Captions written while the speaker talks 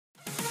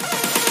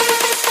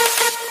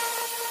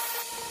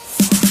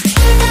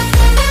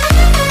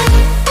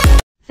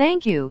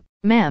Thank you,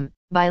 ma'am,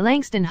 by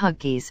Langston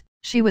Hughes.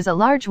 She was a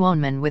large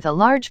woman with a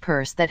large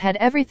purse that had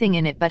everything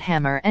in it but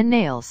hammer and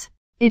nails.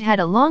 It had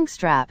a long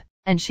strap,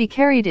 and she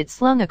carried it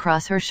slung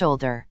across her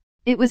shoulder.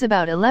 It was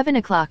about 11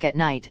 o'clock at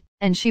night,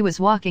 and she was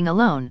walking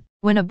alone,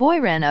 when a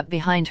boy ran up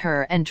behind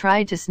her and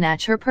tried to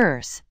snatch her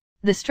purse.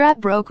 The strap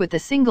broke with a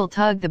single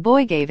tug the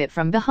boy gave it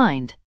from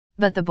behind.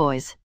 But the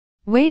boy's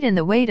weight and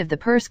the weight of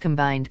the purse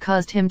combined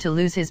caused him to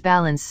lose his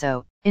balance,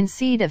 so,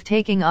 instead of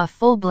taking off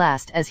full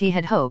blast as he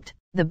had hoped,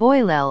 the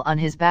boy lay on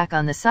his back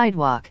on the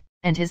sidewalk,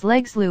 and his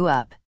legs flew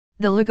up.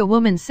 The Luga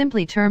woman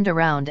simply turned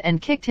around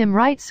and kicked him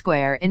right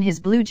square in his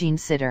blue jean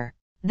sitter.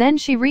 Then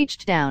she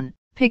reached down,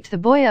 picked the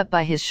boy up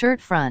by his shirt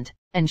front,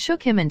 and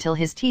shook him until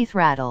his teeth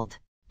rattled.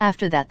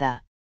 After that the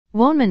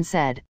woman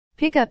said,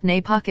 "Pick up na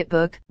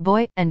pocketbook,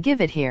 boy, and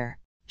give it here."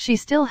 She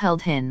still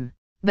held him,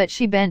 but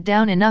she bent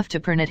down enough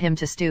to permit him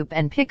to stoop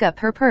and pick up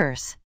her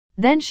purse.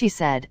 Then she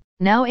said,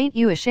 "Now ain't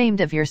you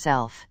ashamed of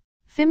yourself?"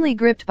 Firmly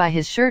gripped by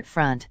his shirt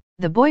front,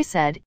 the boy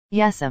said,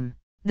 "Yes'm."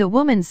 The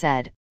woman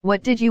said,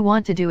 "What did you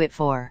want to do it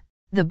for?"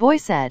 The boy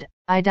said,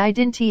 "I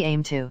didn't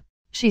aim to."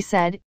 She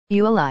said,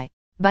 "You a lie."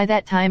 By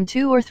that time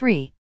 2 or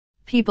 3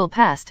 people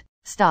passed,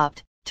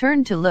 stopped,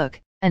 turned to look,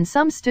 and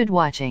some stood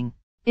watching.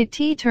 "It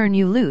turn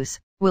you loose,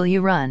 will you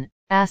run?"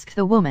 asked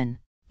the woman.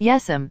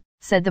 "Yes'm,"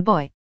 said the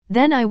boy.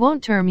 "Then I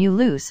won't turn you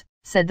loose,"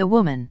 said the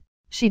woman.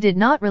 She did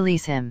not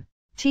release him.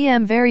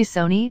 "Tm very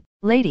sony,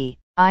 lady,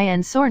 I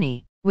and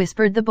sorny,"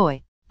 whispered the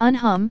boy.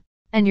 "Unhum,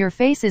 and your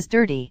face is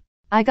dirty.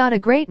 I got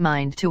a great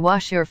mind to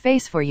wash your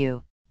face for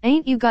you.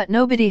 Ain't you got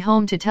nobody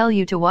home to tell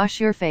you to wash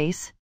your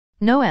face?"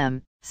 "No,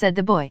 said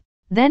the boy.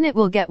 "Then it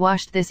will get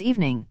washed this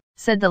evening,"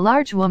 said the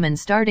large woman,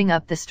 starting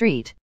up the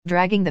street,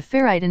 dragging the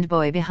frightened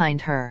boy behind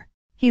her.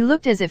 He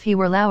looked as if he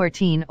were lower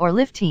teen or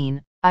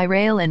lifteen,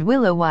 Irale and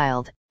Willow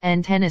Wild,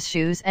 and tennis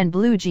shoes and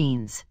blue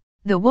jeans.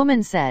 The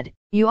woman said,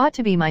 "You ought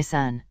to be my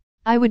son.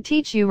 I would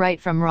teach you right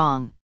from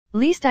wrong.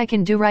 Least I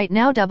can do right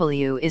now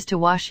is to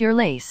wash your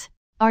lace.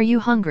 Are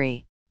you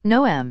hungry?" "No,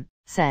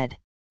 said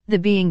the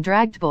being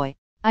dragged boy.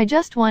 "I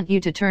just want you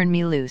to turn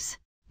me loose."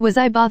 "Was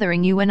I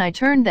bothering you when I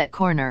turned that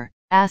corner?"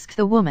 asked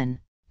the woman.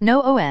 "No,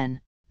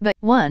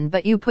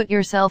 but you put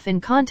yourself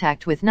in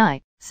contact with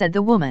Nye," said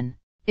the woman.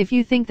 "If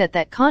you think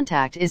that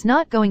contact is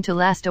not going to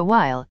last a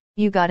while,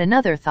 you got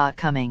another thought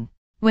coming.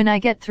 When I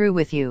get through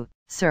with you,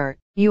 sir,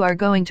 you are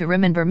going to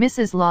remember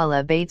Mrs.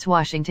 Lala Bates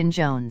Washington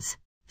Jones."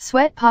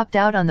 Sweat popped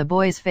out on the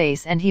boy's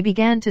face and he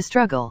began to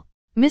struggle.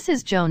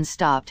 Mrs. Jones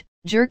stopped,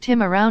 jerked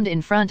him around in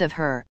front of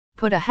her,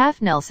 put a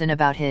half Nelson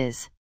about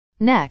his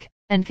neck,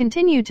 and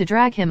continued to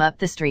drag him up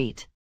the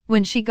street.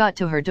 When she got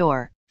to her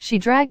door, she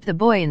dragged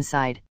the boy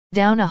inside,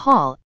 down a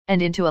hall,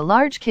 and into a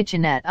large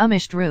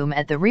kitchenette-umished room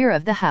at the rear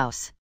of the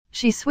house.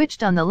 She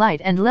switched on the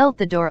light and let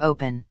the door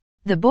open.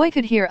 The boy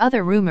could hear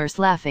other roomers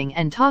laughing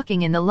and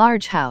talking in the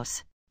large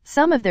house.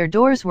 Some of their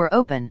doors were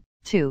open,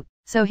 too,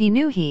 so he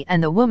knew he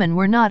and the woman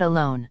were not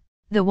alone.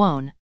 The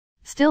woman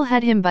still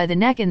had him by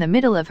the neck in the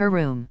middle of her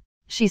room.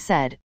 She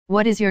said,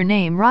 "What is your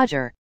name?"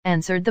 "Roger,"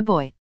 answered the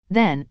boy.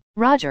 "Then,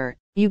 Roger,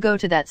 you go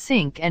to that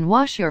sink and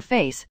wash your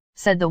face,"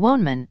 said the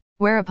woman,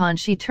 whereupon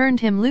she turned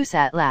him loose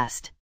at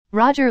last.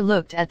 Roger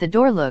looked at the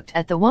door, looked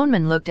at the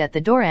woman, looked at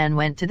the door, and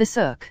went to the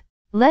sook.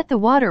 "Let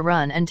the water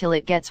run until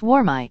it gets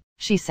warm,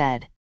 she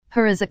said.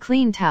 "Her is a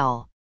clean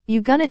towel."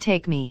 "You gonna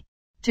take me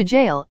to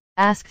jail?"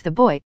 asked the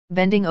boy,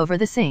 bending over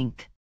the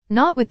sink.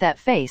 "Not with that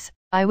face,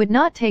 I would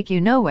not take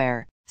you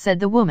nowhere," said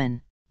the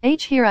woman.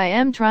 "Here I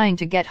am trying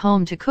to get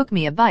home to cook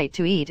me a bite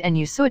to eat and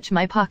you switch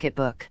my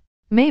pocketbook.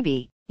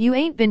 Maybe you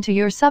ain't been to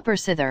your supper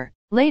sither,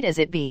 late as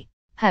it be,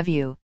 have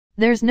you?"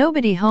 "There's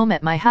nobody home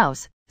at my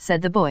house,"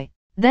 said the boy.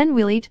 "Then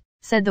we'll eat,"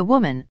 said the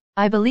woman.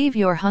 "I believe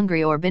you're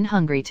hungry or been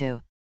hungry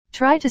to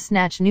try to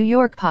snatch New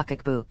York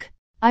pocketbook."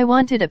 "I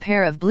wanted a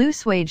pair of blue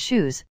suede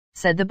shoes,"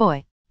 said the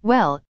boy.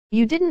 "Well,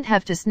 you didn't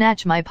have to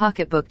snatch my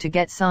pocketbook to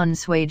get son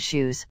suede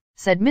shoes,"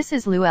 said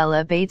Mrs.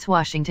 Luella Bates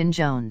Washington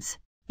Jones.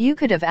 "You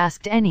could have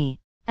asked any,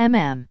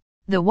 ma'am."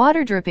 The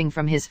water dripping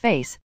from his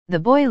face,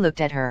 the boy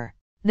looked at her.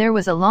 There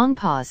was a long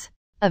pause.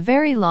 A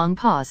very long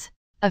pause.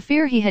 A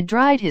fear he had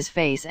dried his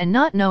face and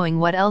not knowing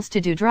what else to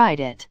do dried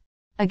it.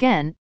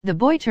 Again, the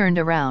boy turned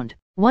around,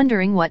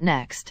 wondering what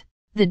next.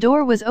 The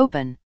door was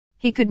open.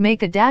 He could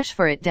make a dash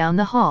for it down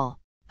the hall.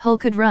 Hull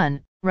could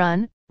run,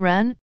 run,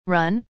 run,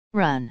 run,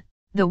 run.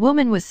 The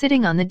woman was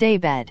sitting on the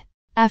daybed.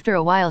 After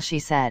a while she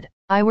said,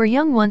 "I were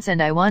young once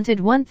and I wanted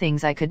one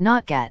things I could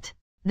not get."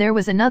 There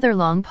was another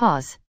long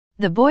pause.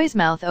 The boy's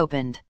mouth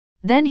opened.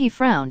 Then he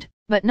frowned,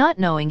 but not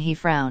knowing he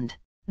frowned.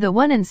 The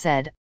woman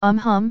said,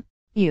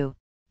 "You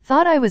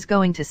thought I was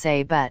going to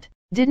say but,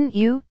 didn't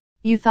you?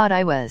 You thought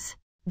I was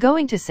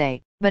going to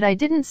say, but I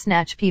didn't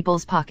snatch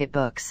people's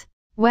pocketbooks."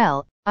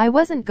 "Well, I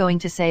wasn't going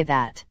to say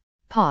that."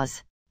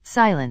 Pause.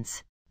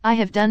 Silence. "I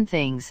have done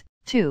things,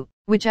 too,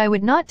 which I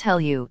would not tell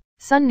you,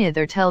 son,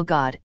 neither tell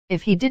God,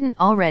 if he didn't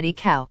already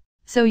cow.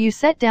 So you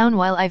set down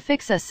while I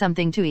fix us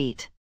something to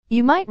eat.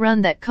 You might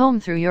run that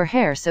comb through your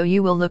hair so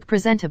you will look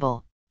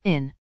presentable."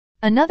 In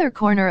another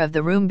corner of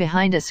the room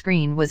behind a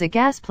screen was a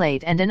gas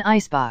plate and an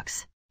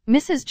icebox.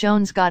 Mrs.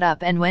 Jones got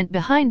up and went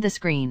behind the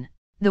screen.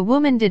 The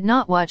woman did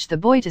not watch the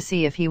boy to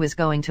see if he was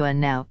going to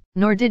now,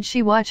 nor did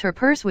she watch her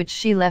purse which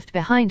she left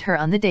behind her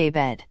on the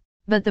daybed.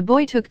 But the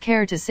boy took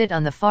care to sit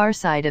on the far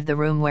side of the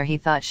room where he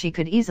thought she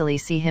could easily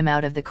see him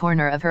out of the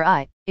corner of her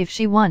eye, if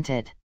she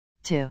wanted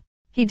to.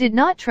 He did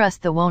not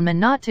trust the woman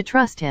not to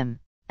trust him.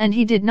 And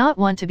he did not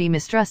want to be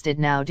mistrusted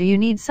now. Do you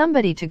need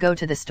somebody to go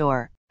to the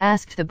store?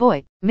 Asked the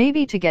boy,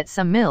 maybe to get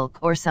some milk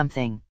or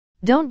something.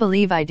 Don't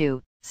believe I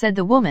do, said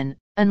the woman,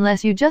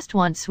 unless you just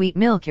want sweet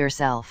milk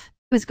yourself.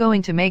 I was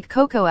going to make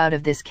cocoa out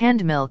of this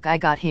canned milk I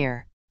got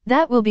here.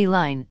 That will be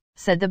line,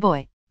 said the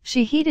boy.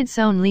 She heated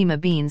some lima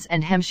beans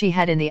and ham she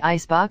had in the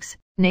icebox,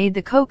 made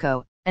the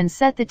cocoa, and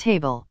set the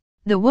table.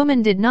 The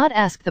woman did not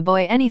ask the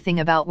boy anything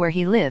about where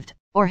he lived,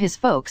 or his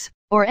folks,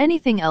 or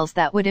anything else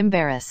that would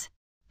embarrass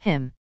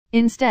him.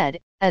 Instead,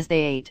 as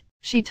they ate,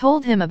 she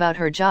told him about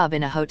her job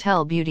in a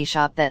hotel beauty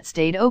shop that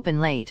stayed open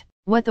late,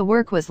 what the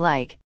work was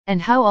like,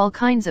 and how all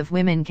kinds of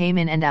women came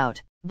in and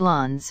out,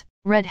 blondes,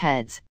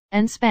 redheads,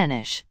 and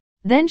Spanish.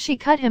 Then she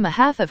cut him a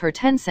half of her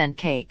 10-cent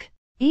cake.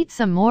 Eat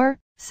some more,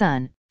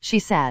 son, she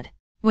said.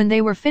 When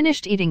they were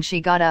finished eating she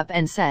got up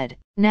and said,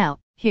 now,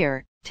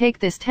 here, take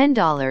this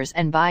 $10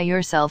 and buy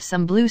yourself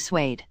some blue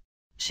suede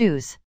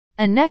shoes.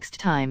 And next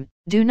time,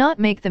 do not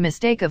make the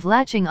mistake of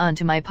latching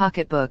onto my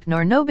pocketbook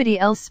nor nobody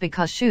else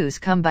because shoes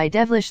come by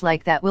devilish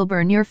like that will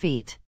burn your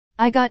feet.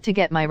 I got to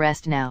get my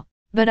rest now,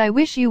 but I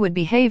wish you would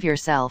behave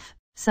yourself,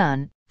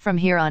 son, from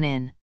here on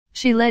in.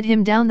 She led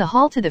him down the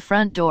hall to the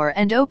front door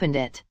and opened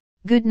it.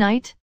 Good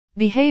night.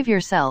 Behave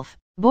yourself,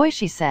 boy,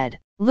 she said,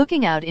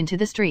 looking out into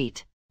the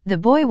street. The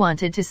boy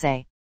wanted to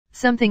say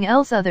something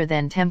else other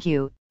than thank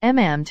you,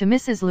 ma'am, to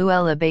Mrs.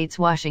 Luella Bates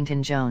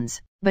Washington Jones,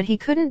 but he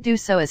couldn't do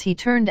so as he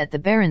turned at the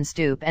barren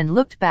stoop and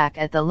looked back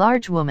at the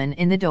large woman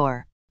in the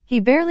door. He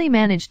barely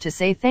managed to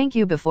say thank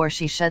you before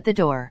she shut the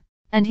door,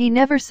 and he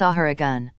never saw her again.